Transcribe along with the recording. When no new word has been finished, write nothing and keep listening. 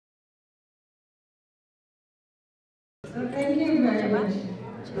So thank you very much.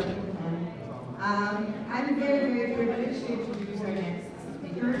 I'm very privileged to introduce our next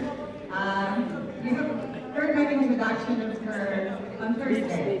speaker. You have heard my introduction of her on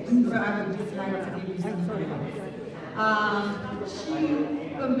Thursday, so I would just like to give you some highlights. She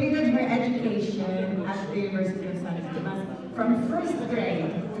completed her education at the University of San Dimas from first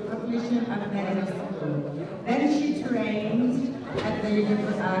grade to completion of medical school. Then she trained at the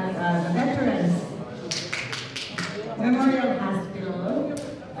Veterans Memorial Hospital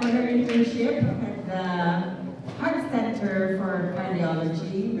for her internship at the Heart Center for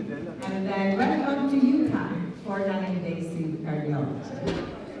Cardiology, and then went on to Utah for non-invasive cardiology.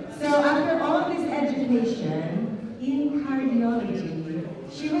 So after all this education in cardiology,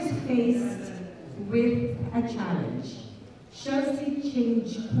 she was faced with a challenge. She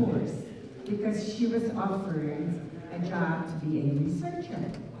changed course because she was offered a job to be a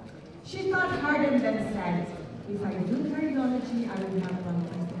researcher. She thought hard and then said, if I do cardiology, I will have one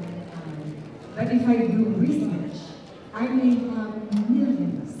person at a time. But if I do research, I may have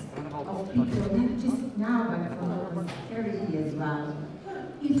millions of people, not just now, but for posterity as well,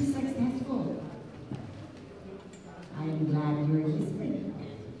 if successful. I am glad you're listening,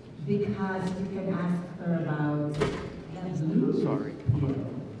 because you can ask her about the blue pill.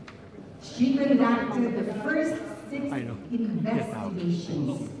 She conducted the first 6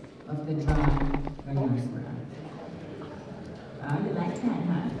 investigations of the drug Llorca. You like that,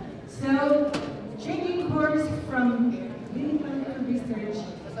 huh? So, changing course from clinical research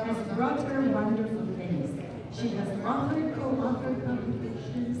has brought her wonderful things. She has authored, co-authored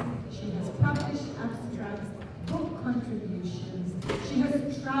publications, she has published abstracts, book contributions, she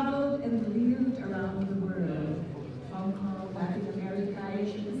has traveled and lived around the world, Hong Kong, Latin America,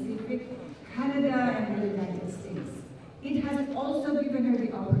 Asia Pacific, Canada, and the United States. It has also given her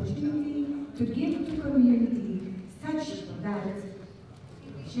the opportunity to give to community such that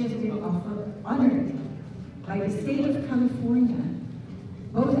she has been honored by the state of California,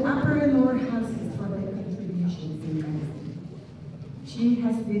 both upper and lower houses, for their contributions in medicine. She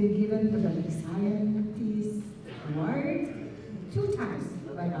has been given the Balik Scientist Award 2 times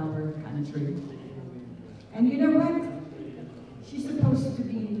by our country. And you know what? She's supposed to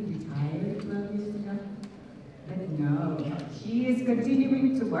be retired 12 years ago, but no, she is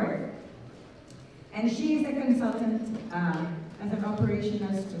continuing to work. And she is a consultant as an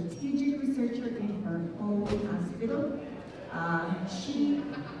operational strategic researcher in her home hospital. She,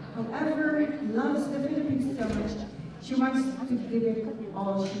 however, loves the Philippines so much, she wants to give it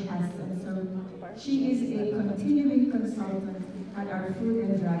all she has. And so she is a continuing consultant at our Food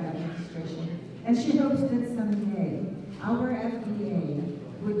and Drug Administration. And she hopes that someday our FDA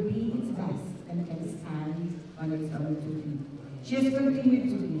would be its best and can stand on its own 2 feet. She has continued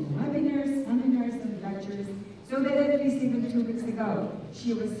to do webinars, seminars, and lectures, so that at least even 2 weeks ago,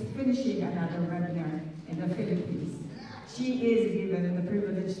 she was finishing another webinar in the Philippines. She is given the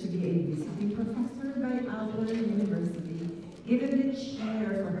privilege to be a visiting professor by our university, given the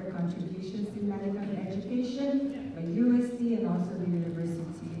chair for her contributions in medical education by UST and also the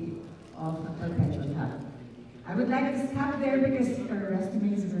University of Perpetual Health. I would like to stop there because her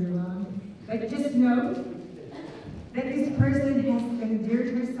resume is very long, but just know that this person has endeared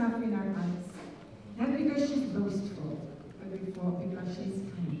herself in our hearts, not because she's boastful, but because she's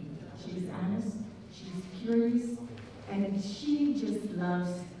kind. She's honest, she's curious, and she just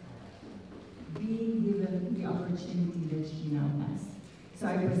loves being given the opportunity that she now has. So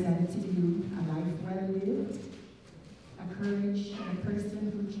I present to you a life well lived, a courage, and a person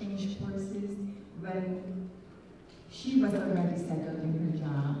who changed courses when she was already settled in her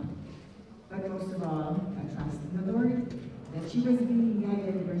job. But most of all, a trust in the Lord, that she was being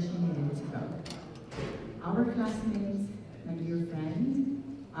guided where she needed to go. Our classmates, my dear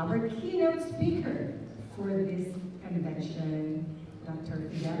friend, our keynote speaker for this convention, Dr.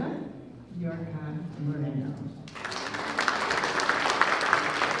 Fidela, Llorca, Moreno.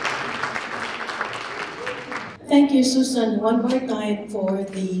 Thank you, Susan, one more time for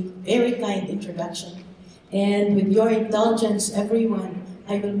the very kind introduction. And with your indulgence, everyone,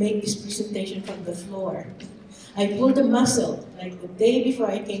 I will make this presentation from the floor. I pulled a muscle like the day before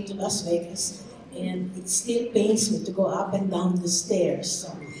I came to Las Vegas, and it still pains me to go up and down the stairs.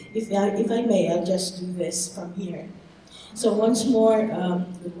 So if I may, I'll just do this from here. So once more,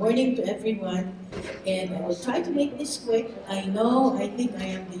 good morning to everyone, and I will try to make this quick. I think I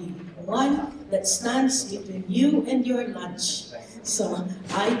am the one that stands between you and your lunch. So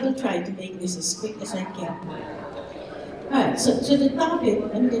I will try to make this as quick as I can. Alright, so the topic,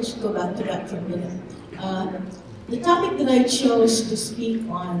 let me just go back to that for a minute. The topic that I chose to speak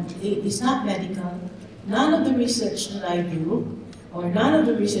on is not medical, none of the research that I do, or none of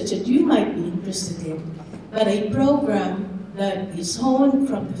the research that you might be interested in, but a program that is honed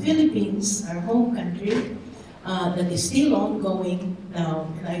from the Philippines, our home country, that is still ongoing now,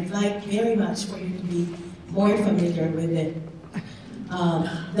 and I'd like very much for you to be more familiar with it.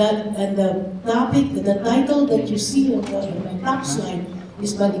 The title that you see on my top slide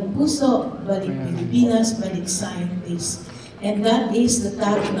is Balik Puso, Balik Pilipinas, Balik Scientists. And that is the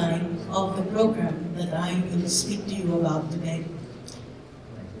tagline of the program that I will speak to you about today.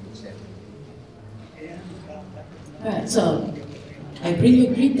 Alright, so I bring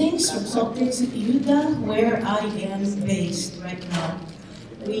you greetings from Salt Lake City, Utah, where I am based right now.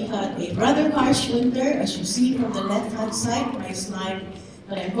 We had a rather harsh winter, as you see from the left-hand side of my slide,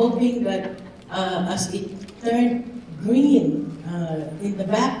 but I'm hoping that as it turned green in the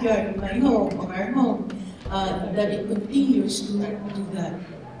backyard of my home, of our home, that it continues to do that.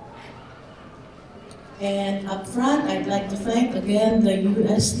 And up front, I'd like to thank again the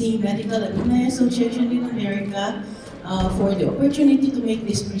UST Medical Alumni Association in America for the opportunity to make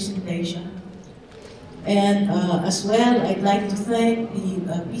this presentation. And as well, I'd like to thank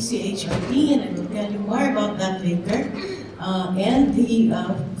the PCHRD, and I will tell you more about that later, and the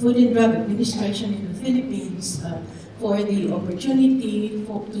Food and Drug Administration in the Philippines for the opportunity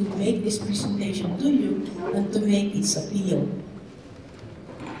to make this presentation to you and to make its appeal.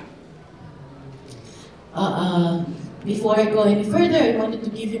 Before I go any further, I wanted to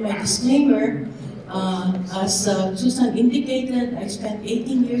give you my disclaimer. As Susan indicated, I spent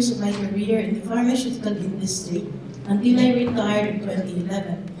 18 years of my career in the pharmaceutical industry until I retired in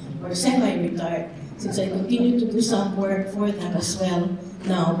 2011, or semi-retired, since I continue to do some work for them as well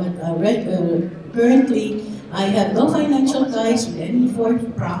now. But currently, I have no financial ties with any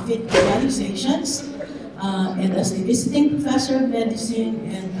for-profit organizations, and as a visiting professor of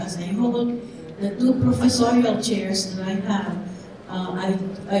medicine and as I hold the 2 professorial chairs that I have,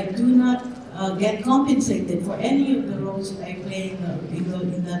 I do not get compensated for any of the roles that I play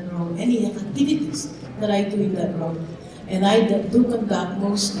in that role, any activities that I do in that role. And I do conduct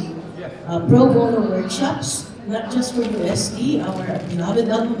mostly pro bono workshops, not just for UST, our beloved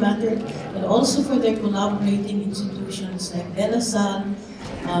alma mater, but also for their collaborating institutions like De La Salle,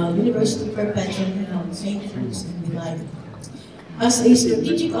 University Perpetual Health, St. Jude's, and the like. As a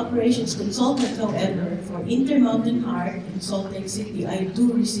strategic operations consultant, however, for Intermountain Heart in Salt Lake City, I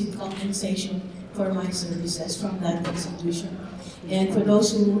do receive compensation for my services from that institution. And for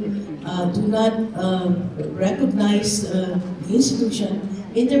those who do not recognize the institution,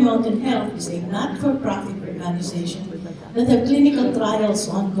 Intermountain Health is a not-for-profit organization that have clinical trials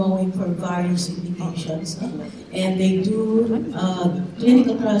ongoing for various indications. And they do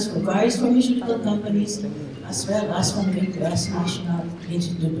clinical trials for various pharmaceutical companies, as well as from the U.S. National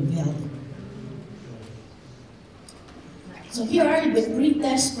Institute of Health. So here are the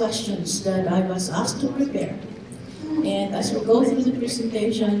pre-test questions that I was asked to prepare. And as we go through the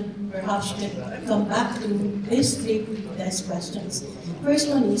presentation, perhaps you can come back to these 3 pre-test questions. First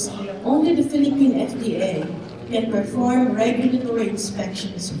one is, only the Philippine FDA can perform regulatory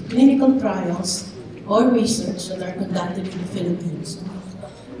inspections of clinical trials or research that are conducted in the Philippines.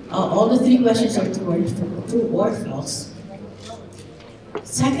 All the 3 questions are true or false.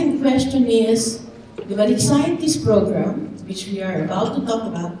 Second question is, the Balik Scientist program, which we are about to talk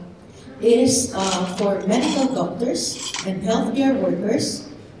about, is for medical doctors and healthcare workers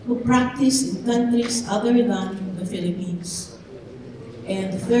who practice in countries other than the Philippines.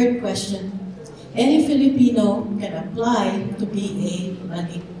 And the third question, any Filipino can apply to be a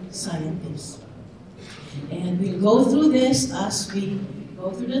Balik Scientist. And we'll go through this as we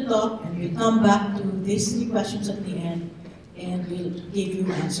go through the talk, and we'll come back to these 3 questions at the end, and we'll give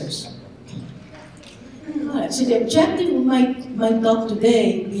you answers. Alright, so the objective of my talk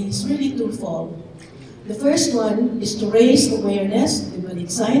today is really twofold. The first one is to raise awareness of the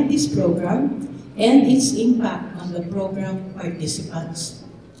Balik Scientist program and its impact on the program participants.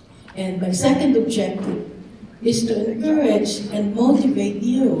 And my second objective is to encourage and motivate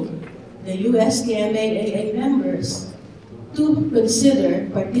you, the USTMAAA members, to consider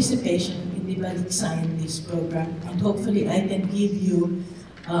participation in the Balik Scientist program. And hopefully I can give you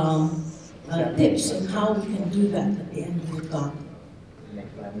tips on how we can do that at the end of the talk.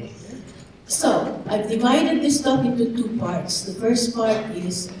 So, I've divided this talk into 2 parts. The first part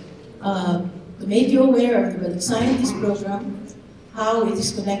is to make you aware of the Balik Scientist program, how it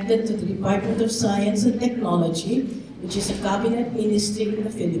is connected to the Department of Science and Technology, which is a cabinet ministry in the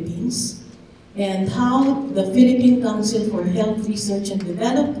Philippines, and how the Philippine Council for Health Research and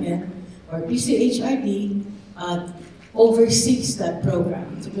Development, or PCHRD, oversees that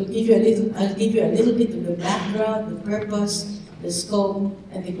program. So I'll give you a little bit of the background, the purpose, the scope,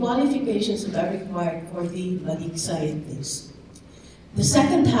 and the qualifications that are required for the Balik scientists. The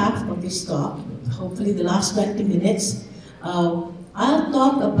second half of this talk, hopefully the last 20 minutes, I'll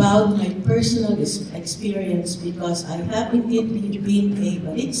talk about my personal experience because I have indeed been a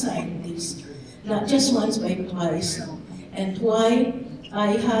Balik scientist, not just once but twice, and why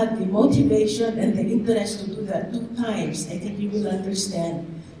I had the motivation and the interest to do that 2 times. I think you will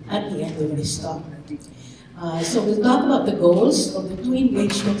understand at the end of this talk. So we'll talk about the goals of the 2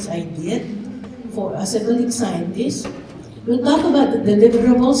 engagements I did as a Balik scientist. We'll talk about the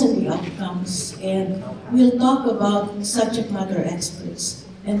deliverables and the outcomes, and we'll talk about subject matter experts.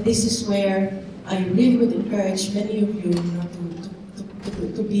 And this is where I really would encourage many of you,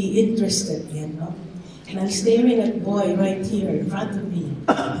 to be interested in. And I'm staring at Boy right here in front of me.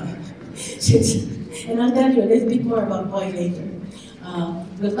 And I'll tell you a little bit more about Boy later.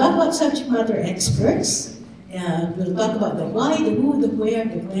 We'll talk about subject matter experts. We'll talk about the why, the who, the where,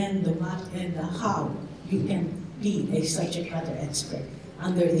 the when, the what, and the how you can be a subject matter expert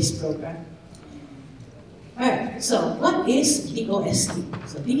under this program. Alright, so what is DOST?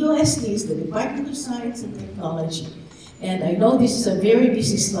 So DOST is the Department of Science and Technology. And I know this is a very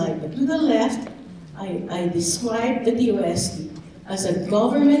busy slide, but to the left, I describe the DOST as a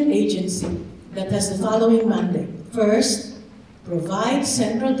government agency that has the following mandate. First, provide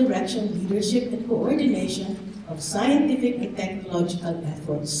central direction, leadership, and coordination of scientific and technological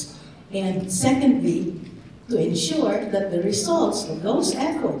efforts. And secondly, to ensure that the results of those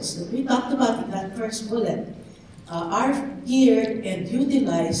efforts that we talked about in that first bullet are geared and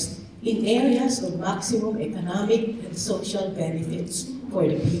utilized in areas of maximum economic and social benefits for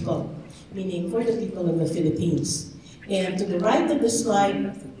the people, meaning for the people of the Philippines. And to the right of the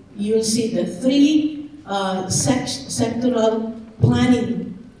slide, you'll see the 3 sectoral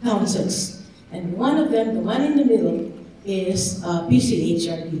planning councils. And one of them, the one in the middle, is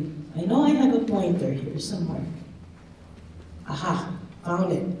PCHRD. I know I have a pointer here somewhere. Aha,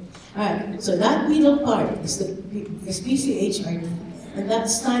 found it. All right, so that middle part is PCHRD, and that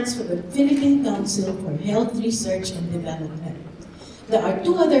stands for the Philippine Council for Health Research and Development. There are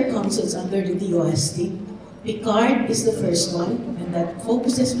 2 other councils under the DOST. PICARD is the first one, and that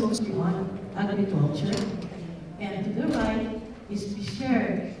focuses mostly on agriculture. And to the right is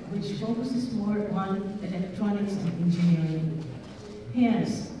PICHER, which focuses more on electronics and engineering.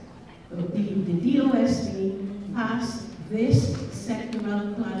 Hence, the DOST has this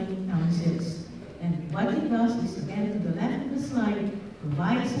sectoral planning councils. And what it does is, again, to the left of the slide,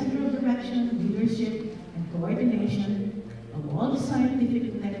 provide central direction, leadership, and coordination of all the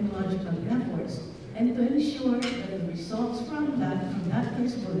scientific and technological efforts, and to ensure that the results from that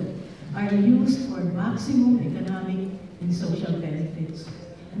first bullet are used for maximum economic and social benefits.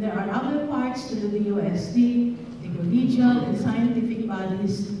 And there are other parts to the DOST, the collegial and scientific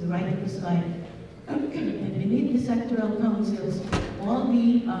bodies to the right of the slide, and beneath the sectoral councils, all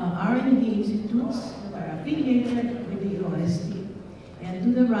the R&D institutes that are affiliated with the DOST, and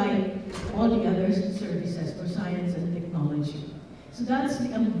to the right, all the other services for science and technology. So that's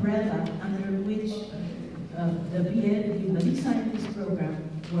the umbrella under which the Balik Scientist program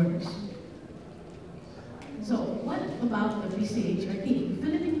works. So what about the PCHRT? The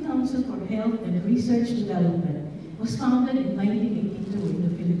Philippine Council for Health and Research Development was founded in 1982 in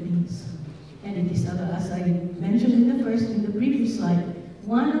the Philippines. And it is, as I mentioned in the previous slide,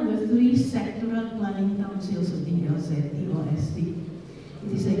 one of the 3 sectoral planning councils of the DOST.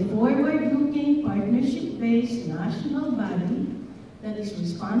 It is a forward-looking, partnership-based national body that is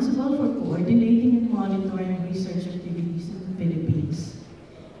responsible for coordinating and monitoring research activities in the Philippines.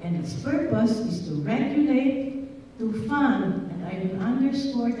 And its purpose is to regulate, to fund, and I will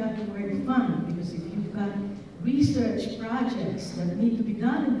underscore that word fund, because if you've got research projects that need to be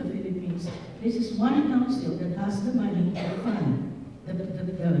done in the Philippines, this is one council that has the money to fund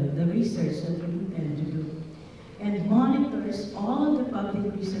the research that we intend to do, and monitors all of the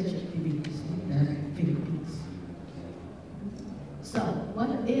public research activities in the Philippines. So, what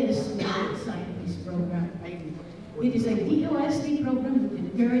is the Balik Scientist program? It is a DOST program that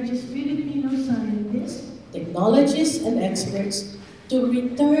encourages Filipino scientists, technologists, and experts to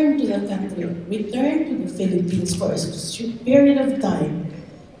return to the country, return to the Philippines for a period of time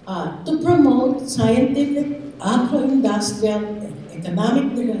to promote scientific, agro-industrial,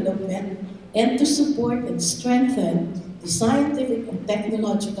 economic development, and to support and strengthen the scientific and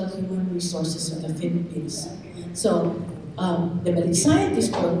technological human resources of the Philippines. So, the Balik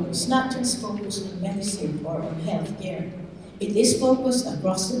Scientist program is not just focused on medicine or on healthcare. It is focused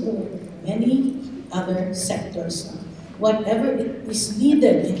across the board, many other sectors whatever is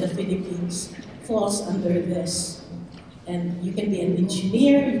needed in the Philippines falls under this. And you can be an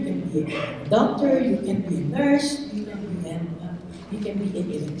engineer, you can be a doctor, you can be a nurse, you can be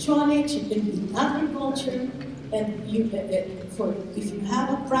in electronics, you can be in agriculture, and if you have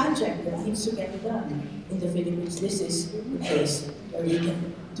a project that needs to get done in the Philippines, this is the place where you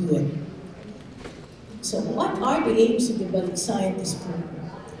can do it. So what are the aims of the Balik Scientist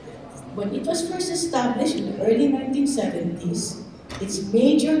Program? When it was first established in the early 1970s, its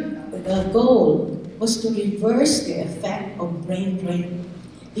major goal was to reverse the effect of brain drain.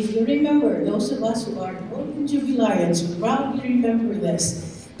 If you remember, those of us who are old Jubilarians will probably remember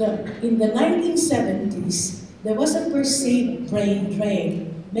this, that in the 1970s, there was a perceived brain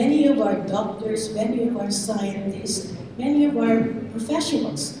drain. Many of our doctors, many of our scientists, many of our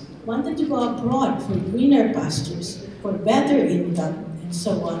professionals wanted to go abroad for greener pastures, for better income, and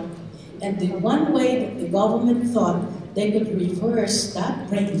so on. And the one way that the government thought they could reverse that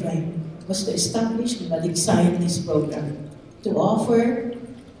brain drain was to establish the Balik Scientist Program, to offer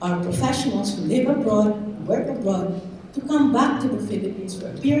our professionals who live abroad, who work abroad, to come back to the Philippines for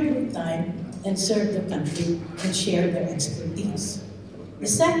a period of time and serve the country and share their expertise. The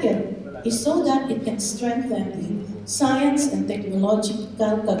second is so that it can strengthen the science and technological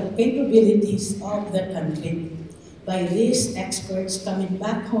capabilities of the country by these experts coming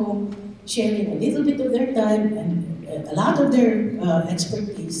back home, sharing a little bit of their time and a lot of their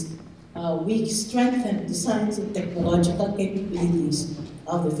expertise. We strengthen the science and technological capabilities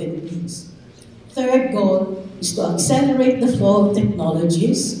of the Philippines. Third goal is to accelerate the flow of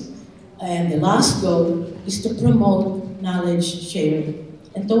technologies. And the last goal is to promote knowledge sharing.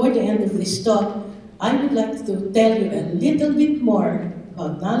 And toward the end of this talk, I would like to tell you a little bit more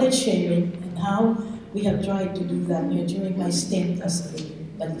about knowledge sharing and how we have tried to do that during my stint as a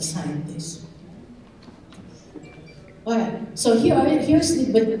Balik scientist. All right, so here's the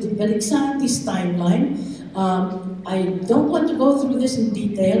Balik scientist timeline. I don't want to go through this in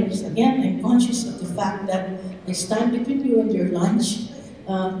detail because, again, I'm conscious of the fact that I stand between you and your lunch.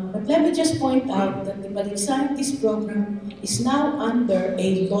 But let me just point out that the Balik Scientist Program is now under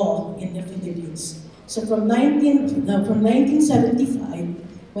a law in the Philippines. So from 1975,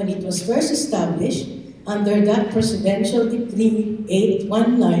 when it was first established, under that Presidential Decree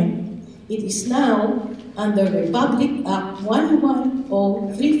 819, it is now under Republic Act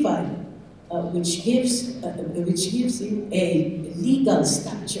 11035, which gives it a legal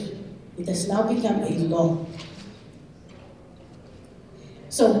stature. It has now become a law.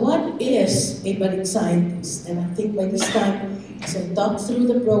 So what is a Balik scientist? And I think by this time, as I talk through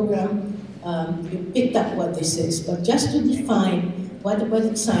the program, you picked up what this is. But just to define what a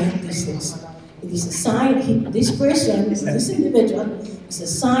Balik scientist is, it is a this person, this individual, is a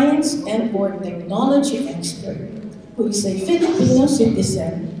science and or technology expert who is a Filipino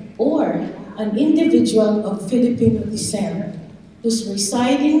citizen or an individual of Filipino descent who's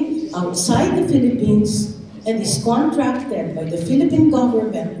residing outside the Philippines and is contracted by the Philippine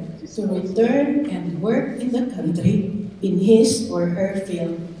government to return and work in the country in his or her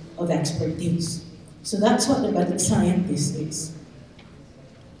field of expertise. So that's what a Balik scientist is.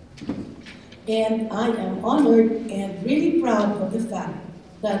 And I am honored and really proud of the fact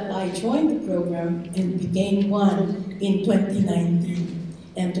that I joined the program and became one in 2019.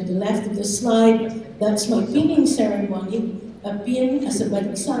 And to the left of the slide, that's my pinning ceremony, a pin as a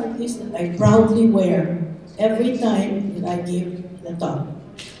Balik scientist that I proudly wear every time that I give the talk.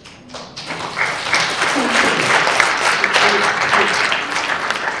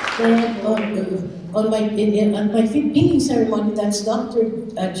 And on my pinning ceremony, that's Dr.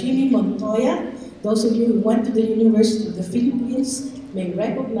 Jimmy Montoya. Those of you who went to the University of the Philippines may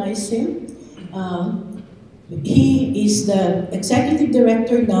recognize him. He is the executive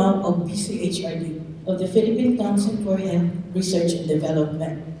director now of PCHRD, of the Philippine Council for Health Research and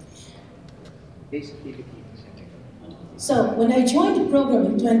Development. So when I joined the program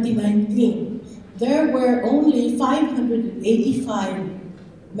in 2019, there were only 585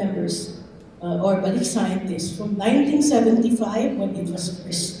 members or Balik scientists from 1975 when it was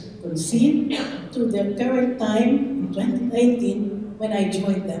first conceived to the current time in 2019 when I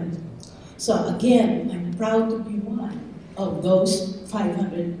joined them. So again, I'm proud to be one of those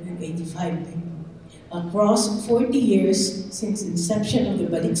 585 people across 40 years since inception of the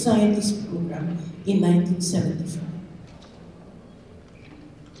Balik Scientist Program in 1975.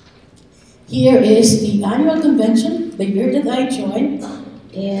 Here is the annual convention, the year that I joined,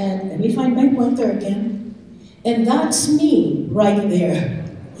 and let me find my pointer again. And that's me right there,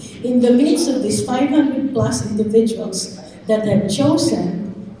 in the midst of these 500 plus individuals that have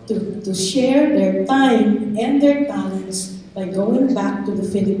chosen to share their time and their talents by going back to the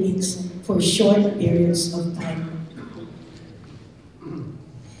Philippines for short periods of time.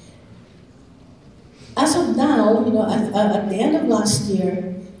 As of now, at the end of last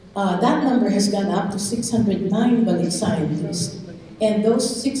year, that number has gone up to 609 Balik scientists. And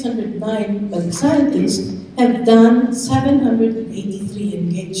those 609 Balik scientists have done 783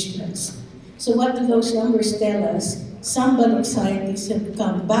 engagements. So what do those numbers tell us? Some Balik scientists have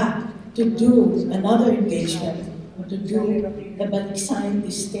come back to do another engagement, or to do the Balik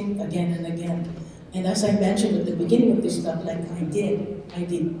scientist thing again and again. And as I mentioned at the beginning of this talk, like I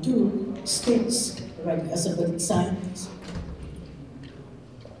did 2 stints right, as a Balik scientist.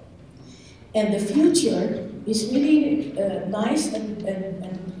 And the future is really nice and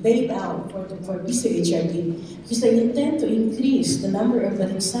laid out for PCHRD, because they intend to increase the number of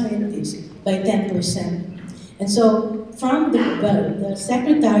Balik scientists by 10%. And so from the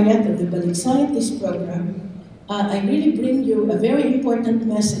Secretariat of the Balik Scientist Program, I really bring you a very important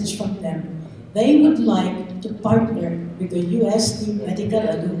message from them. They would like to partner with the UST Medical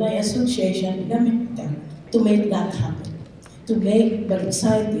Alumni Association in America to make that happen, to make Balik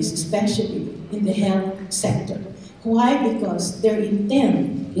scientists, especially in the health sector. Why? Because their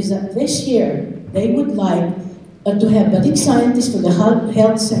intent is that this year they would like to have Balik scientists for the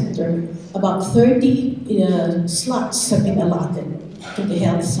health sector. About 30 slots have been allotted to the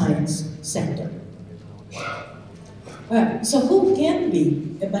health science sector. So who can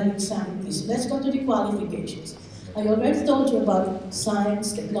be a Balik scientist? Let's go to the qualifications. I already told you about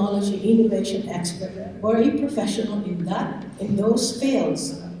science, technology, innovation expert, or a professional in those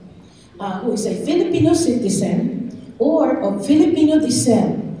fields, who is a Filipino citizen or of Filipino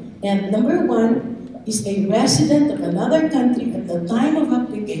descent. And number 1 is a resident of another country at the time of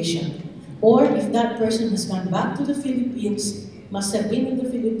application, or if that person has gone back to the Philippines, must have been in the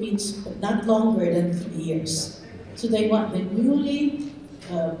Philippines but not longer than 3 years. So they want the newly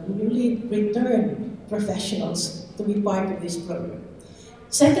returned professionals to be part of this program.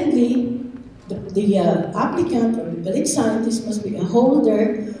 Secondly, the applicant or the Balik scientist must be a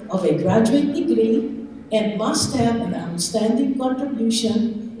holder of a graduate degree and must have an outstanding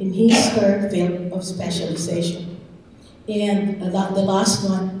contribution in his/her field of specialization. And the last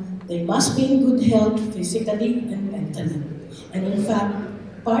one, they must be in good health physically and mentally. And in fact,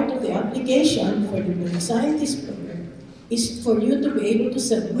 part of the application for the Balik scientist program is for you to be able to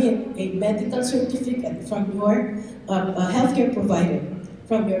submit a medical certificate from your healthcare provider,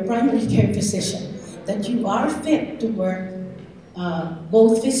 from your primary care physician, that you are fit to work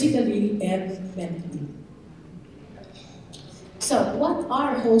both physically and mentally. So what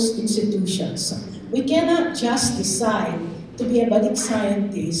are host institutions? We cannot just decide to be a Balik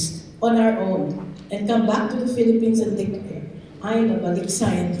scientist on our own and come back to the Philippines and declare, I'm a Balik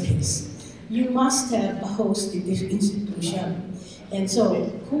scientist. You must have a host institution. And so,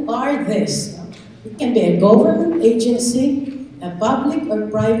 who are these? It can be a government agency, a public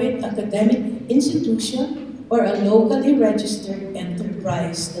or private academic institution, or a locally registered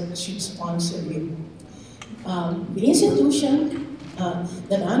enterprise that should sponsor you. The institution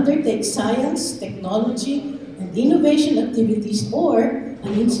that undertakes science, technology, and innovation activities, or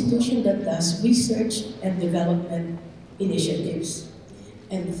an institution that does research and development initiatives.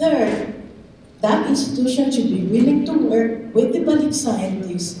 And third, that institution should be willing to work with the Balik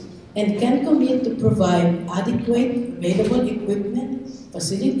scientists and can commit to provide adequate available equipment,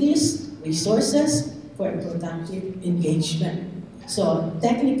 facilities, resources for a productive engagement. So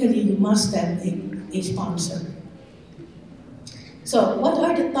technically, you must have a sponsor. So what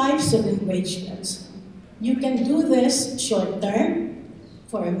are the types of engagements? You can do this short-term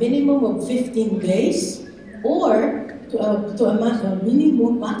for a minimum of 15 days or to a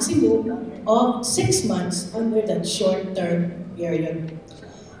maximum of 6 months under that short-term period.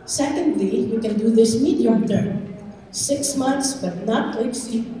 Secondly, you can do this medium-term, 6 months but not to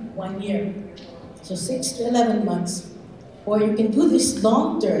exceed 1 year. So 6 to 11 months. Or you can do this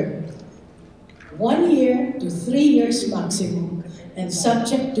long-term, 1 year to 3 years maximum, and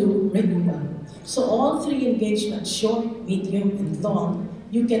subject to renewal. So all 3 engagements, short, medium, and long,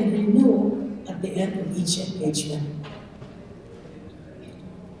 you can renew at the end of each engagement.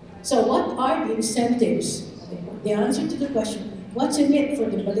 So what are the incentives? The answer to the question, what's in it for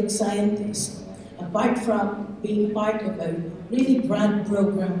the Balik scientists, apart from being part of a really broad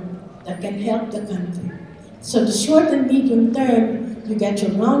program that can help the country? So the short and medium term, you get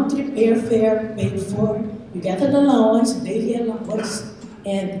your round-trip airfare paid for, you get an allowance, daily allowance,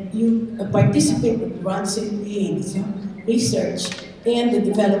 and you participate in grants and aids, research, and the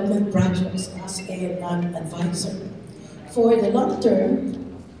development projects as an advisor. For the long term,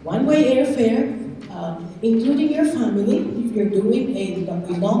 one-way airfare, including your family, if you're doing a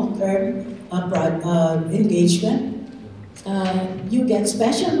long-term engagement. You get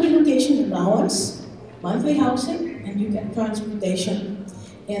special relocation allowance, monthly housing, and you get transportation.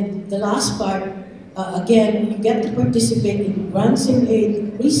 And the last part, again, you get to participate in grants and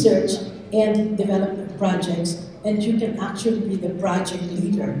aid, research, and development projects, and you can actually be the project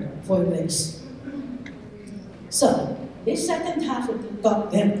leader for this. So, this second half of the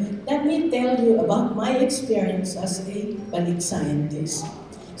talk then, let me tell you about my experience as a Balik scientist.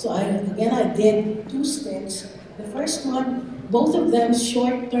 So I did 2 stints. The first one, both of them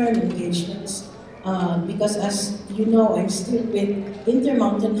short-term engagements, because as you know, I'm still with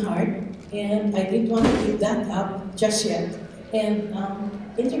Intermountain Heart, and I didn't want to give that up just yet. And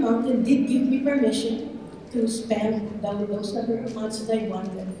Intermountain did give me permission to spend those number of months that I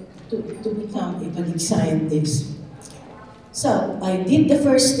wanted to become a Balik scientist. So I did the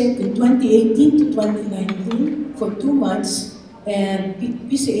first stint in 2018 to 2019 for 2 months, and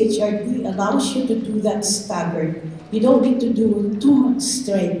PCHRD allows you to do that staggered. You don't need to do 2 months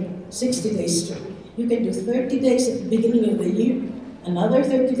straight, 60 days straight. You can do 30 days at the beginning of the year, another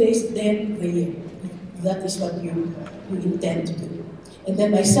 30 days at the end of the year. That is what you intend to do. And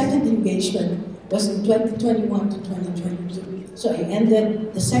then my second engagement was in 2021 to 2022. So I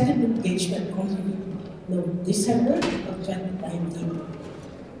ended the second engagement only December of 2019.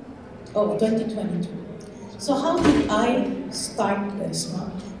 Oh, 2022. So how did I start this?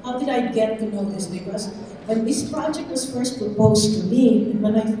 How did I get to know this? Because when this project was first proposed to me, and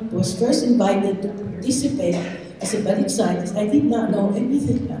when I was first invited to participate as a Balik scientist, I did not know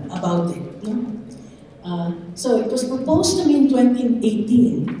anything about it. So it was proposed to me in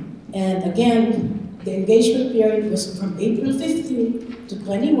 2018, and again, the engagement period was from April 15 to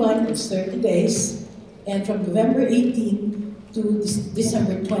 21, it's 30 days, and from November 18 to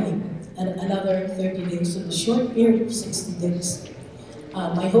December 20, and another 30 days, so the short period of 60 days.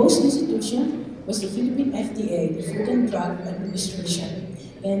 My host institution was the Philippine FDA, the Food and Drug Administration,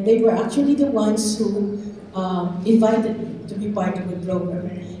 and they were actually the ones who invited me to be part of the program.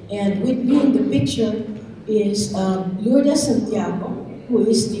 And with me in the picture is Lourdes Santiago, who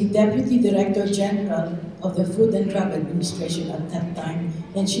is the Deputy Director General of the Food and Drug Administration at that time,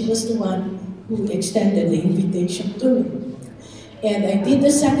 and she was the one who extended the invitation to me. And I did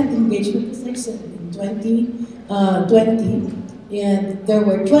the second engagement, as I said, in 2020, and there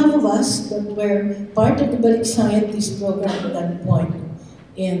were 12 of us that were part of the Balik Scientist program at that point.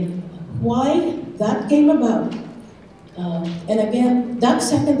 And why that came about, and again, that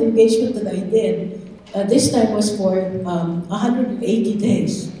second engagement that I did, this time was for 180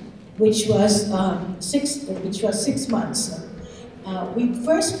 days, which was 6 months. We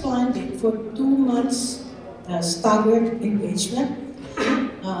first planned it for 2 months staggered engagement,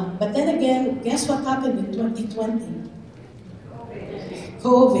 but then again, guess what happened in 2020?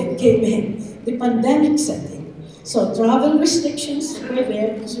 COVID came in, the pandemic set in. So travel restrictions were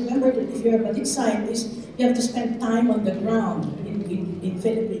there, because remember that if you're a Balik scientist, you have to spend time on the ground in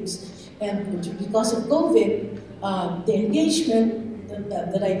Philippines. And because of COVID, the engagement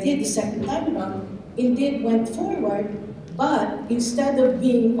that I did the second time around, indeed went forward, but instead of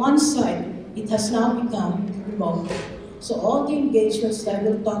being on-site, it has now become remote. So all the engagements that I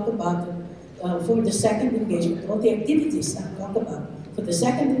will talk about for the second engagement, all the activities I'll talk about for the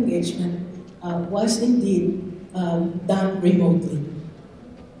second engagement was indeed done remotely.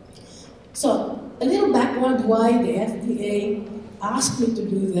 So a little background why the FDA asked me to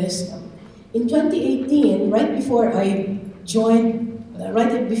do this. In 2018, right before I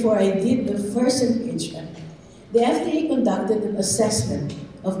did the first engagement, the FDA conducted an assessment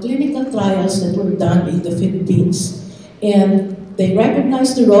of clinical trials that were done in the Philippines. And they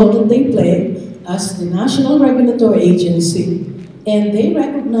recognized the role that they play as the national regulatory agency. And they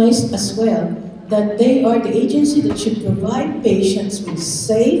recognized as well that they are the agency that should provide patients with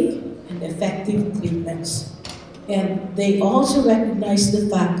safe and effective treatments. And they also recognized the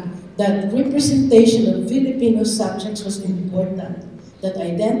fact that representation of Filipino subjects was important, that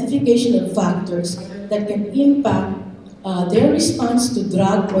identification of factors that can impact their response to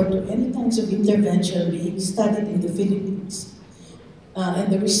drug or to any kinds of intervention being studied in the Philippines.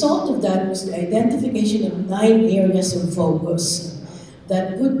 And the result of that was the identification of 9 areas of focus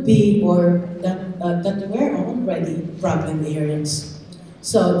that could be, or that were already problem areas.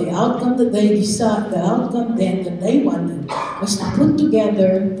 So the outcome that they decided, the outcome then that they wanted was to put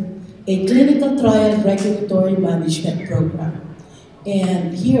together a clinical trial regulatory management program.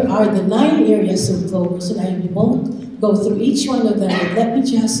 And here are the 9 areas of focus, and I won't go through each one of them, but let me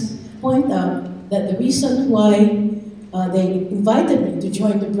just point out that the reason why they invited me to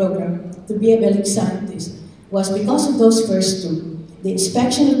join the program to be a Balik scientist was because of those first two, the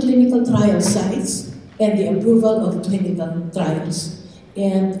inspection of clinical trial sites and the approval of clinical trials.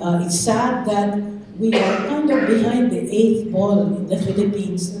 And it's sad that we are kind of behind the eighth ball in the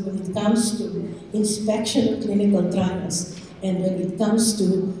Philippines when it comes to inspection of clinical trials and when it comes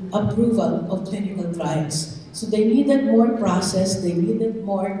to approval of clinical trials. So they needed more process, they needed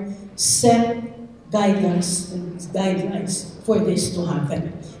more set guidance and guidelines for this to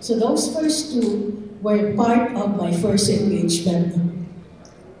happen. So those first two were part of my first engagement.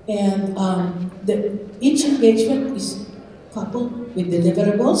 And each engagement is coupled with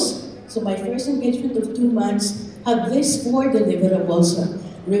deliverables. So my first engagement of 2 months had these 4 deliverables: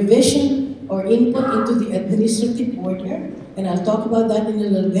 revision or input into the administrative order, and I'll talk about that in a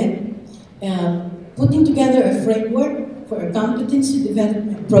little bit. Putting together a framework for a competency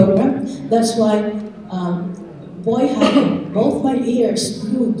development program. That's why, boy, having both my ears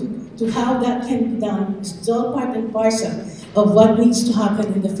glued to how that can be done. It's all part and parcel of what needs to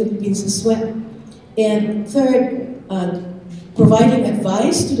happen in the Philippines as well. And third, providing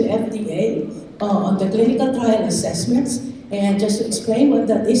advice to the FDA on the clinical trial assessments. And just to explain what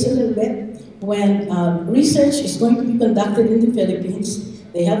that is a little bit, when research is going to be conducted in the Philippines,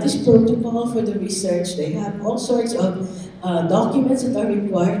 they have this protocol for the research. They have all sorts of documents that are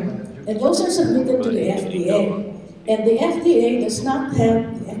required, and those are submitted to the FDA. And the FDA does not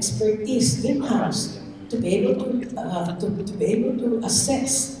have the expertise in-house to be able to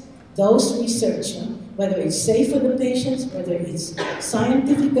assess those research, whether it's safe for the patients, whether it's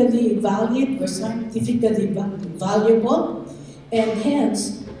scientifically valid or scientifically valuable, and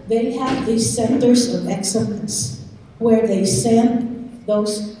hence they have these centers of excellence where they send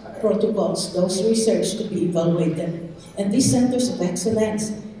those protocols, those research to be evaluated. And these centers of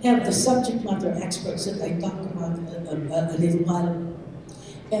excellence have the subject matter experts that I talked about a little while ago.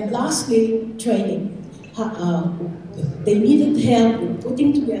 And lastly, training. They needed help in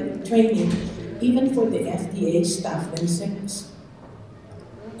putting together training even for the FDA staff themselves.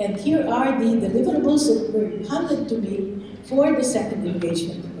 And here are the deliverables that were handed to me for the second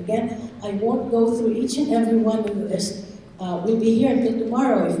engagement. Again, I won't go through each and every one of this. We'll be here until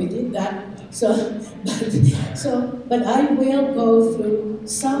tomorrow if we did that. But I will go through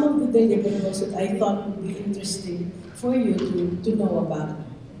some of the deliverables that I thought would be interesting for you to know about.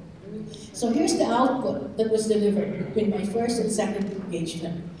 So here's the output that was delivered between my first and second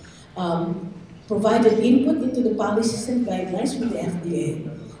engagement. Provided input into the policies and guidelines from the FDA.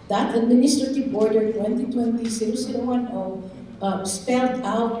 That Administrative Order 2020-0010 spelled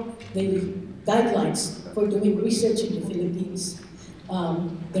out the guidelines for doing research in the Philippines.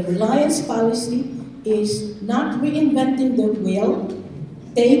 The reliance policy is not reinventing the wheel,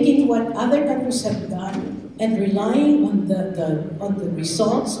 taking what other countries have done and relying on the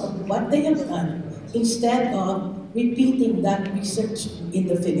results of what they have done instead of repeating that research in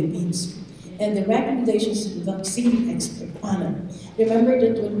the Philippines. And the recommendations of the vaccine expert panel. Remember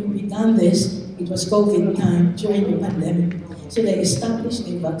that when we began this, it was COVID time during the pandemic. So they established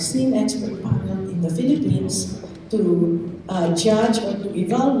a vaccine expert panel in the Philippines to judge or to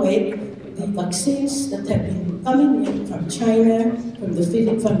evaluate the vaccines that have been coming in from China, from the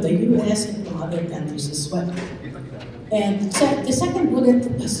US, and from other countries as well. And so the second bullet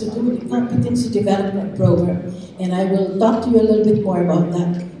has to do with the competency development program, and I will talk to you a little bit more about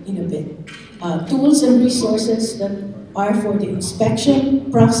that in a bit. Tools and resources that are for the inspection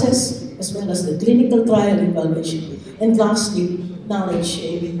process, as well as the clinical trial evaluation. And lastly, knowledge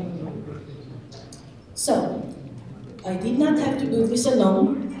sharing. So, I did not have to do this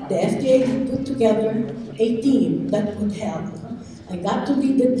alone. The FDA had put together a team that would help. I got to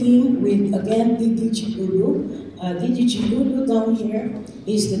lead the team with, again, DDG Lulu. DDG Lulu down here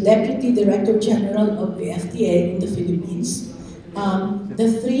is the Deputy Director General of the FDA in the Philippines.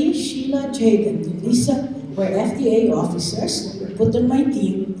 The three, Sheila, Jade, and Lisa, were FDA officers that were put on my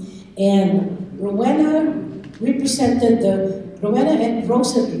team, and Rowena and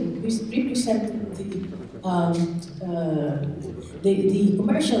Rosalie represented the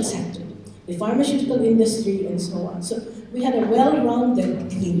commercial sector, the pharmaceutical industry, and so on. So we had a well-rounded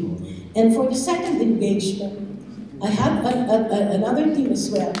team. And for the second engagement, I had another team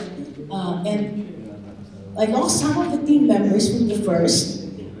as well, and I lost some of the team members from the first.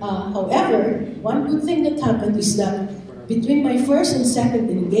 However, one good thing that happened is that between my first and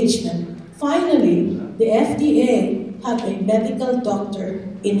second engagement, finally, the FDA had a medical doctor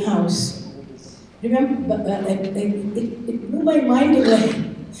in-house. Remember, it blew my mind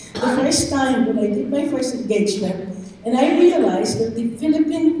away the first time when I did my first engagement, and I realized that the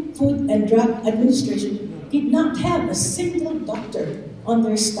Philippine Food and Drug Administration did not have a single doctor on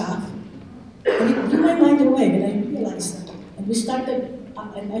their staff. And it blew my mind away when I realized that. And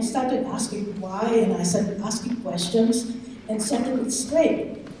I started asking why, and I started asking questions, and setting it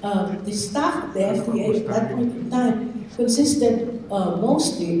straight. The staff of the FDA at that point in time consisted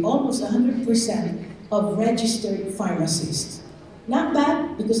mostly, almost 100% of registered pharmacists. Not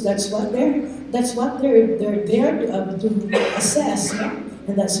bad, because that's what they're there to assess,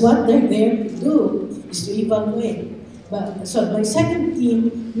 and that's what they're there to do, is to evaluate. But so my second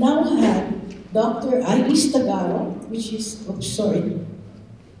team now had Dr. Iris Tagaro, which is, oh, sorry.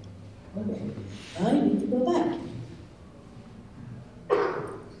 Okay, I need to go back.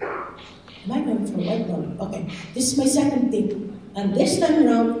 Am I going from right now? Okay, this is my second team. And this time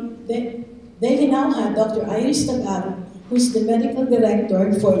around, they now have Dr. Iris Tagaro, who is the medical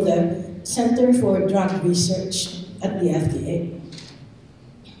director for the Center for Drug Research at the FDA.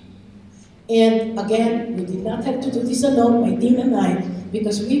 And again, we did not have to do this alone, my team and I,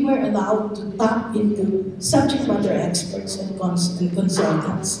 because we were allowed to tap into subject matter experts and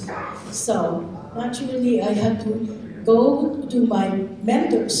consultants. So naturally, I had to go to my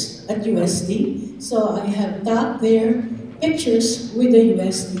mentors at USD. So I have tapped their pictures with the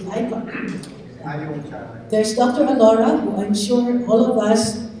USD icon. There's Dr. Alora, who I'm sure all of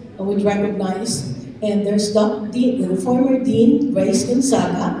us would recognize. And there's the former Dean, Grace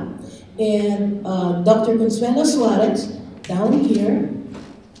Gonzaga, and Dr. Consuelo Suarez, down here.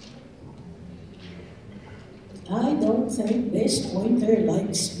 I don't think this pointer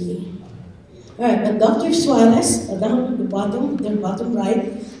likes me. All right, but Dr. Suarez, down at the bottom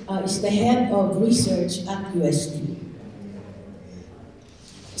right, is the head of research at USD.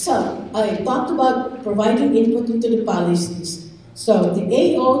 So, I talked about providing input into the policies. So, the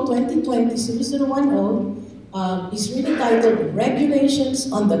AO 2020-0010 is really titled Regulations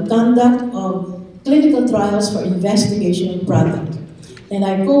on the Conduct of Clinical Trials for Investigational Product. And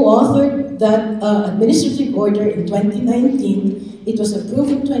I co-authored that administrative order in 2019. It was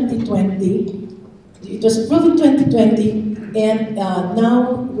approved in 2020. And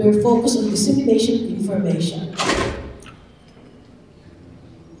now we're focused on dissemination of information.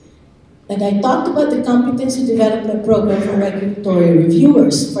 And I talked about the competency development program for regulatory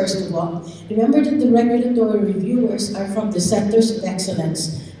reviewers, first of all. Remember that the regulatory reviewers are from the Centers of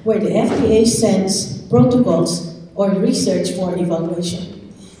Excellence, where the FDA sends protocols or research for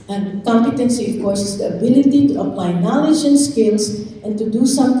evaluation. And competency, of course, is the ability to apply knowledge and skills and to do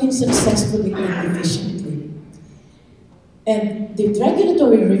something successfully and efficiently. And the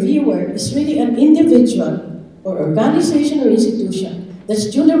regulatory reviewer is really an individual or organization or institution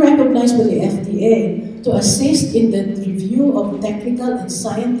that's duly recognized by the FDA to assist in the review of technical and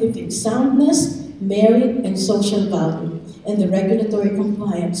scientific soundness, merit, and social value, and the regulatory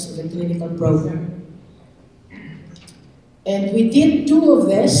compliance of the clinical program. And we did two of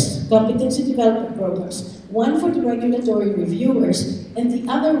these competency development programs, one for the regulatory reviewers and the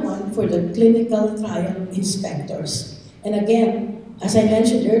other one for the clinical trial inspectors. And again, as I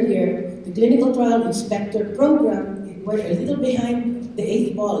mentioned earlier, the clinical trial inspector program, we're a little behind the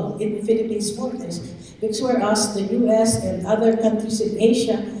 8th ball in the Philippines for this, because whereas the US and other countries in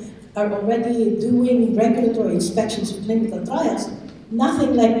Asia are already doing regulatory inspections of clinical trials,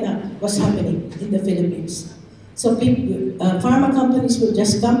 nothing like that was happening in the Philippines. So pharma companies will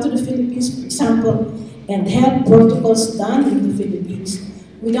just come to the Philippines, for example, and have protocols done in the Philippines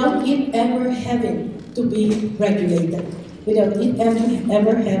without it ever having to be regulated, without it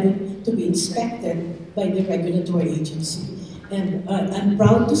ever having to be inspected by the regulatory agency. And I'm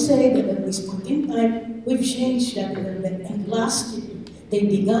proud to say that at this point in time, we've changed that a little bit. And last year, they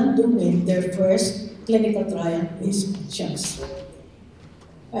began doing their first clinical trial inspections.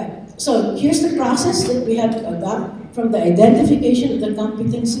 Right. So here's the process that we have to adopt from the identification of the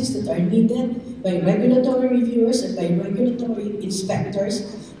competencies that are needed by regulatory reviewers and by regulatory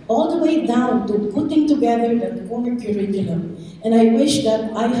inspectors, all the way down to putting together the core curriculum. And I wish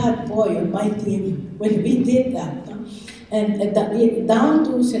that I had Boy on my team when we did that. And down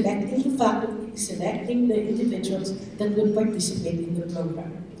to selecting the faculty, selecting the individuals that will participate in the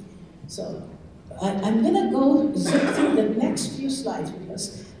program. So I'm going to go through the next few slides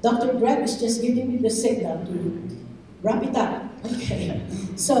because Dr. Greg is just giving me the signal to wrap it up. Okay.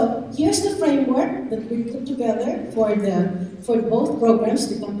 So here's the framework that we put together for both programs,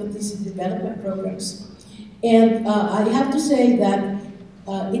 the competency development programs. And I have to say that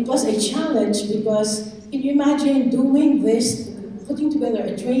it was a challenge because can you imagine doing this, putting together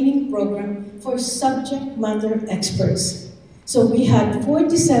a training program for subject matter experts? So we had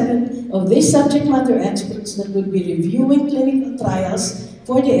 47 of these subject matter experts that would be reviewing clinical trials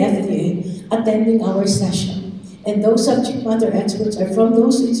for the FDA attending our session. And those subject matter experts are from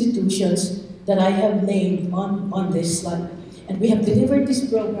those institutions that I have named on this slide. And we have delivered this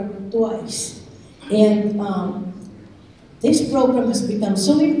program twice. And this program has become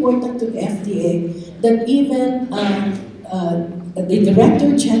so important to the FDA that even the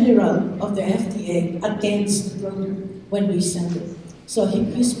Director General of the FDA attends the program when we send it. So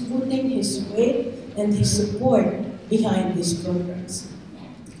he's putting his weight and his support behind these programs.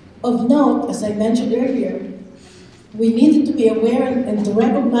 Of note, as I mentioned earlier, we needed to be aware and to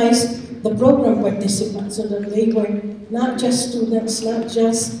recognize the program participants so that they were not just students, not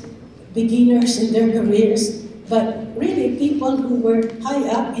just beginners in their careers, but really people who were high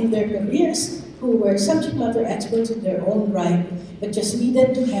up in their careers, who were subject matter experts in their own right, but just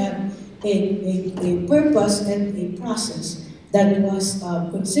needed to have a purpose and a process that was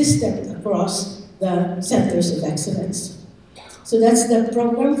consistent across the centers of excellence. So that's the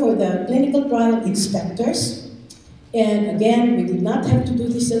program for the clinical trial inspectors. And again, we did not have to do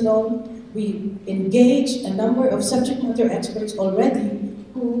this alone. We engaged a number of subject matter experts already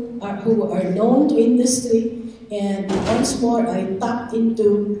who are known to industry. And once more, I tapped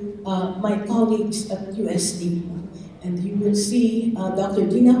into my colleagues at UST. And you will see Dr.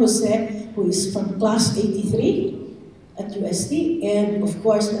 Dina Jose, who is from class 83 at UST, and of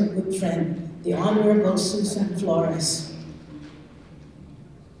course, my good friend, the Honorable Susan Flores.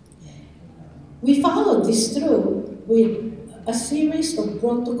 We followed this through with a series of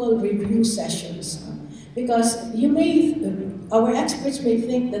protocol review sessions, because our experts may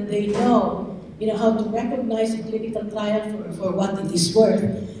think that they know, how to recognize a clinical trial for what it is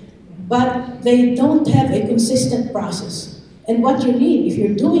worth, but they don't have a consistent process. And what you need, if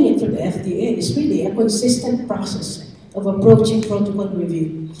you're doing it for the FDA, is really a consistent process of approaching protocol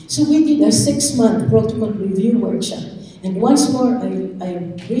review. So we did a 6-month protocol review workshop. And once more,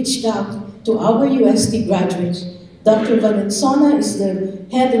 I reached out to our UST graduates. Dr. Valensona is the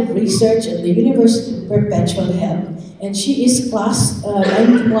head of research at the University of Perpetual Health, and she is class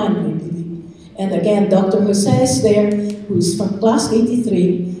 91, I believe. And again, Dr. Jose is there, who is from class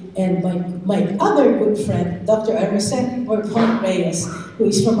 83, and my other good friend, Dr. Araceli Borjon Reyes, who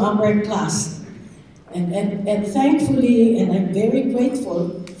is from our class. And thankfully, and I'm very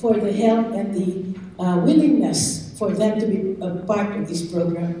grateful for the help and the willingness for them to be a part of this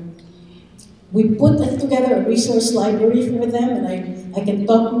program. We put together a resource library for them, and I can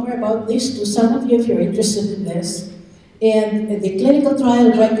talk more about this to some of you if you're interested in this. And the Clinical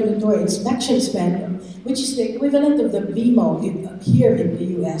Trial Regulatory Inspections Manual, which is the equivalent of the BMO here in the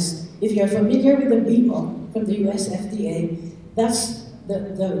US. If you're familiar with the BMO from the US FDA, that's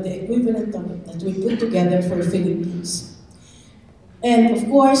the equivalent of it that we put together for Philippines. And of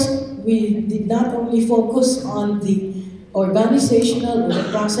course, we did not only focus on the organizational or the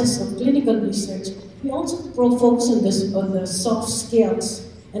process of clinical research, we also focus on the soft skills.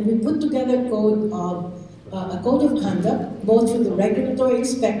 And we put together a code of conduct, both for the regulatory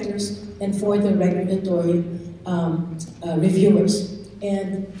inspectors and for the regulatory reviewers.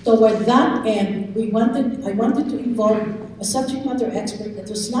 And toward that end, I wanted to involve a subject matter expert that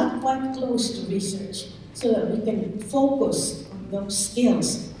was not quite close to research, so that we can focus on those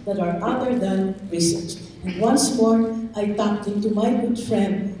skills that are other than research. And once more, I tapped into my good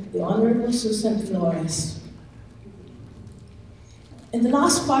friend, the Honorable Susan Flores. And the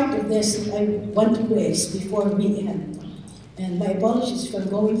last part of this I want to raise before we end, and my apologies for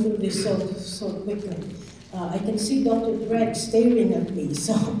going through this so quickly. I can see Dr. Greg staring at me,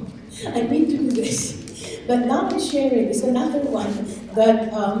 so I need to do this. But now I'm sharing is another one,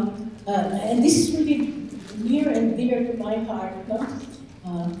 but, and this is really near and dear to my heart. No?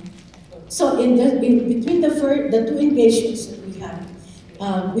 So between the two engagements that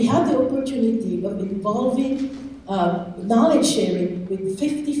we had the opportunity of involving knowledge sharing with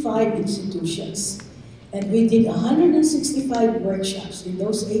 55 institutions. And we did 165 workshops in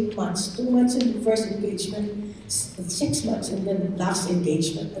those 8 months, 2 months in the first engagement, 6 months in the last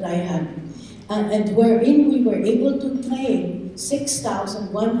engagement that I had. And wherein we were able to train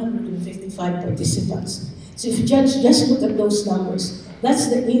 6,155 participants. So if you just look at those numbers, that's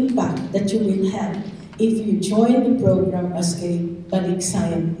the impact that you will have if you join the program as a Balik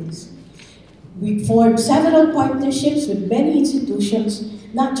scientist. We formed several partnerships with many institutions,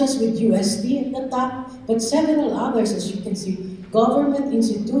 not just with USD at the top, but several others, as you can see, government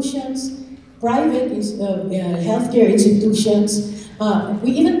institutions, private healthcare institutions.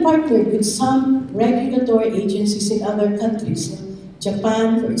 We even partnered with some regulatory agencies in other countries,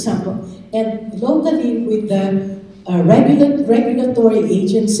 Japan, for example, and locally with the regulatory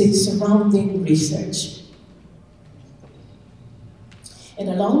agencies surrounding research. And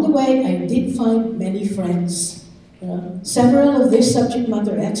along the way, I did find many friends. Several of these subject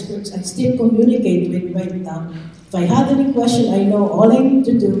matter experts I still communicate with right now. If I have any question, I know all I need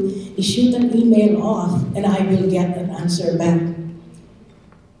to do is shoot an email off and I will get an answer back.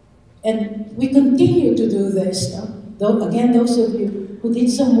 And we continue to do this. Though, again, those of you who did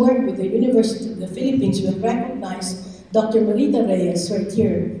some work with the University of the Philippines will recognize Dr. Marita Reyes right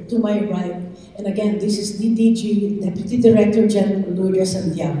here to my right. And again, this is DDG, Deputy Director General Lourdes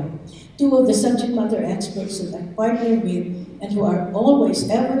Santiago. Two of the subject matter experts that I partner with and who are always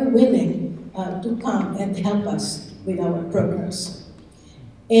ever willing to come and help us with our programs.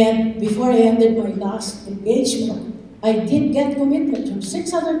 And before I ended my last engagement, I did get commitment from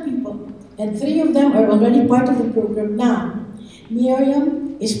 6 other people, and 3 of them are already part of the program now.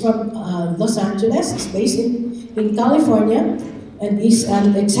 Miriam is from Los Angeles, is based in California, and is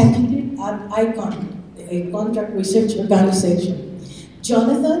an executive at ICON, a contract research organization.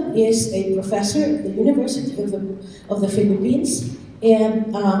 Jonathan is a professor at the University of the Philippines,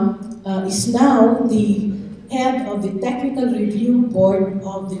 and is now the head of the Technical Review Board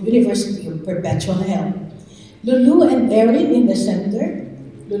of the University of Perpetual Health. Lulu and Erin in the center.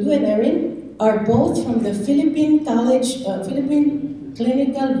 Lulu and Erin are both from the Philippine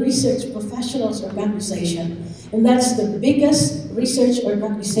Clinical Research Professionals Organization, and that's the biggest research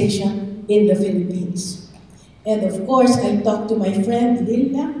organization in the Philippines. And of course, I talked to my friend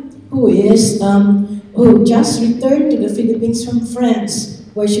Lilia, who just returned to the Philippines from France,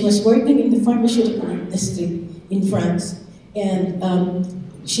 where she was working in the pharmaceutical industry in France. And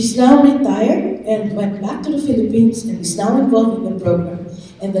she's now retired and went back to the Philippines and is now involved in the program.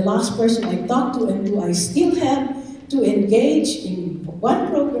 And the last person I talked to and who I still have to engage in one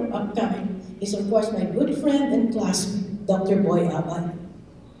program upcoming is, of course, my good friend and classmate, Dr. Boy Abay.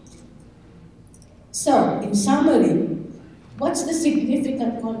 So, in summary, what's the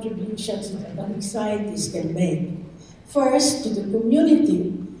significant contributions that Balik scientists can make? First, to the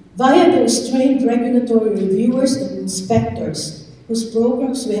community, via those trained regulatory reviewers and inspectors whose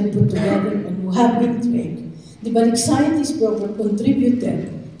programs we have put together and who have been trained. The Balik Scientists program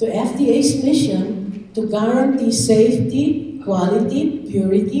contributed to FDA's mission to guarantee safety, quality,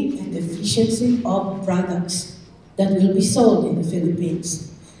 purity, and efficiency of products that will be sold in the Philippines.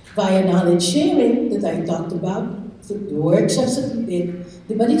 Via knowledge sharing that I talked about, through the workshops that we did,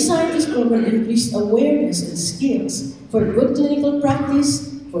 the Balik Scientists program increased awareness and skills for good clinical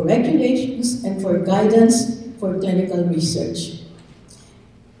practice, for regulations, and for guidance for clinical research.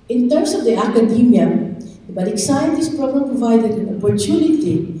 In terms of the academia, the Balik Scientists program provided an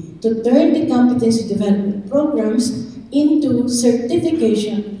opportunity to turn the competency development programs into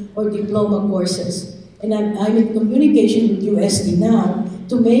certification or diploma courses. And I'm in communication with UST now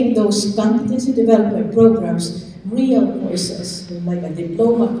to make those competency development programs real courses, like a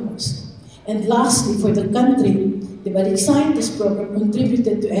diploma course. And lastly, for the country, the Balik Scientists program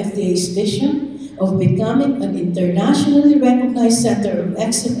contributed to FDA's vision of becoming an internationally recognized center of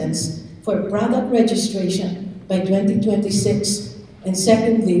excellence for product registration by 2026. And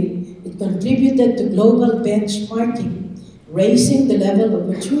secondly, it contributed to global benchmarking, raising the level of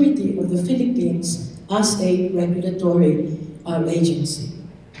maturity of the Philippines as a regulatory agency.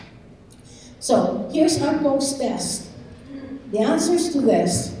 So here's our post-test. The answers to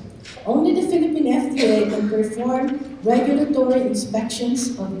this: only the Philippine FDA can perform regulatory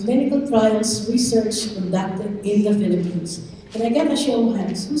inspections of clinical trials research conducted in the Philippines. Can I get a show of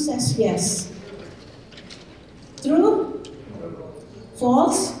hands? Who says yes? True?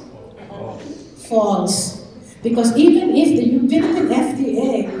 False? False. Because even if the Philippine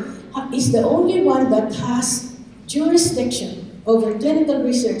FDA is the only one that has jurisdiction over clinical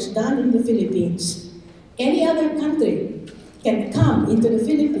research done in the Philippines, any other country can come into the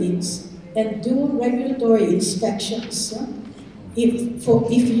Philippines and do regulatory inspections. If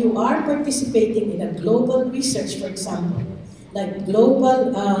you are participating in a global research, for example, like a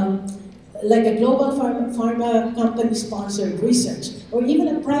global pharma company-sponsored research, or even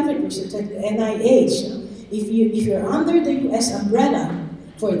a private research like the NIH, if you're under the US umbrella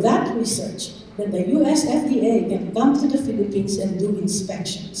for that research, then the US FDA can come to the Philippines and do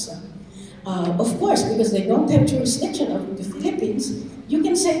inspections. Of course, because they don't have jurisdiction over the Philippines, you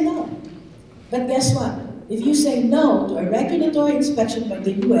can say no. But guess what? If you say no to a regulatory inspection by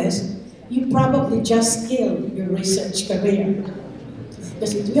the US, you probably just killed your research career.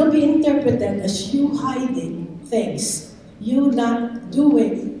 Because it will be interpreted as you hiding things, you not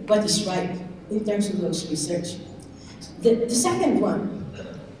doing what is right in terms of those research. The second one,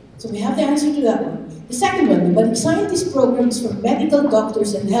 so we have the answer to that one. The second one, the Balik Scientists program is for medical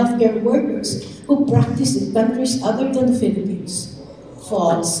doctors and healthcare workers who practice in countries other than the Philippines.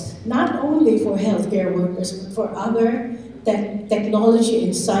 false, not only for healthcare workers, but for other technology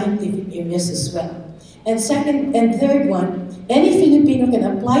and scientific areas as well. And second and third one, any Filipino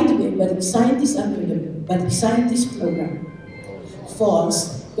can apply to be a Balik scientist under the Balik Scientist program.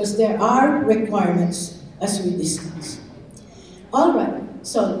 False, because there are requirements as we discussed. All right,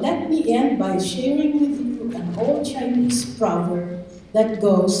 so let me end by sharing with you an old Chinese proverb that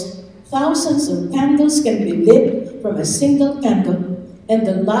goes, thousands of candles can be lit from a single candle, and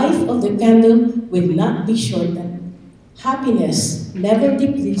the life of the candle will not be shortened. Happiness never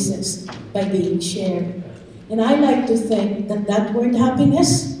decreases by being shared. And I like to think that that word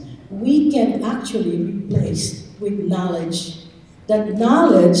happiness, we can actually replace with knowledge. That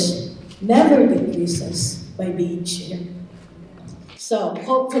knowledge never decreases by being shared. So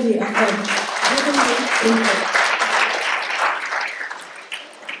hopefully I have given you input.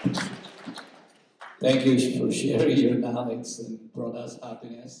 Thank you for sharing your knowledge and brought us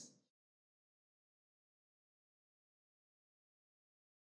happiness.